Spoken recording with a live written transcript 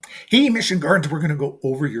Hey, Mission Gardens, we're going to go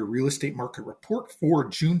over your real estate market report for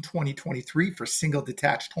June 2023 for single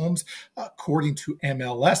detached homes, according to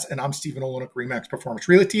MLS. And I'm Stephen Olenick, Remax Performance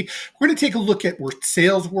Realty. We're going to take a look at where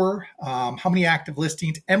sales were, how many active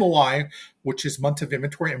listings, MOI, which is months of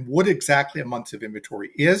inventory, and what exactly a month of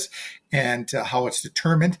inventory is, and how it's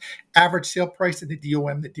determined, average sale price, and the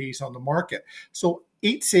DOM, the days on the market. So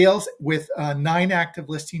 8 sales with 9 active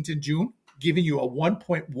listings in June, giving you a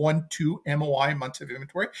 1.12 MOI, months of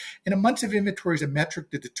inventory. And a months of inventory is a metric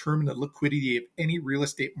to determine the liquidity of any real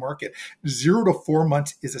estate market. 0 to 4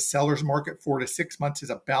 months is a seller's market. 4 to 6 months is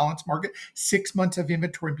a balanced market. 6 months of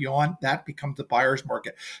inventory and beyond, that becomes the buyer's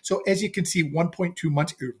market. So as you can see, 1.2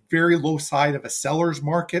 months is very low side of a seller's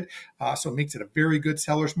market. So it makes it a very good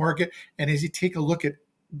seller's market. And as you take a look at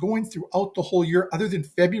going throughout the whole year, other than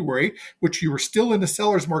February, which you were still in the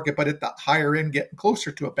seller's market, but at the higher end, getting closer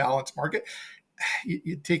to a balanced market,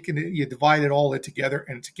 you divide it all in together,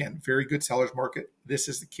 and it's, again, very good seller's market. This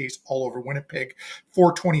is the case all over Winnipeg.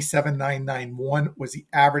 427,991 was the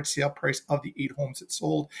average sale price of the 8 homes that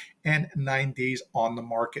sold, and 9 days on the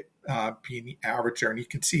market being the average there. And you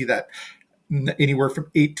can see that anywhere from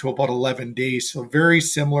 8 to about 11 days. So very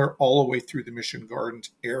similar all the way through the Mission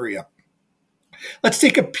Gardens area. Let's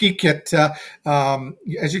take a peek at,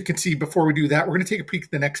 as you can see, before we do that, we're going to take a peek at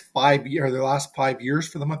the next 5 years, or the last 5 years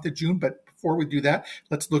for the month of June. But before we do that,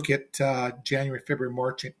 let's look at January, February,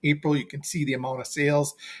 March, and April. You can see the amount of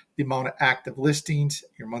sales, the amount of active listings,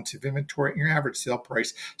 your months of inventory, and your average sale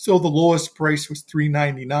price. So the lowest price was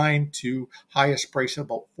 $399 to highest price of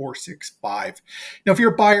about $465. Now, if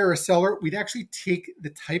you're a buyer or a seller, we'd actually take the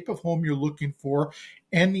type of home you're looking for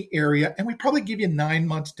and the area, and we probably give you 9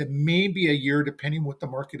 months to maybe a year, depending what the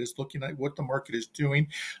market is looking at, what the market is doing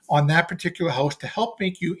on that particular house, to help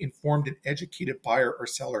make you informed and educated buyer or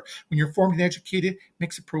seller. When you're informed and educated, it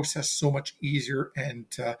makes the process so much easier and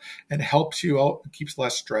helps you out and keeps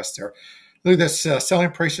less stress there. Look at this,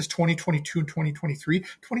 selling prices 2022 and 2023.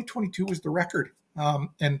 2022 was the record.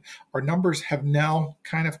 And our numbers have now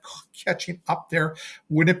kind of catching up there.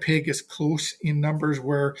 Winnipeg is close in numbers,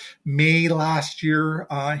 where May last year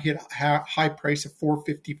hit a high price of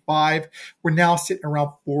 $455. We're now sitting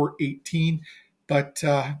around $418, but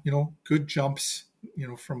good jumps,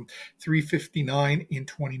 from $359 in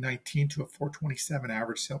 2019 to a $427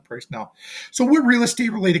 average sale price now. So what real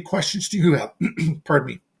estate related questions do you have? Pardon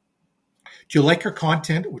me. Do you like our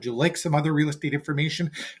content? Would you like some other real estate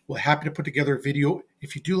information? We're happy to put together a video.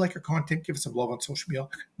 If you do like our content, give us some love on social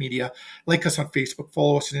media. Like us on Facebook,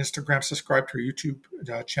 follow us on Instagram, subscribe to our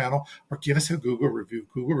YouTube channel, or give us a Google review.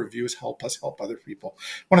 Google reviews help us help other people.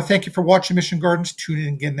 I want to thank you for watching Mission Gardens. Tune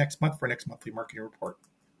in again next month for our next monthly marketing report.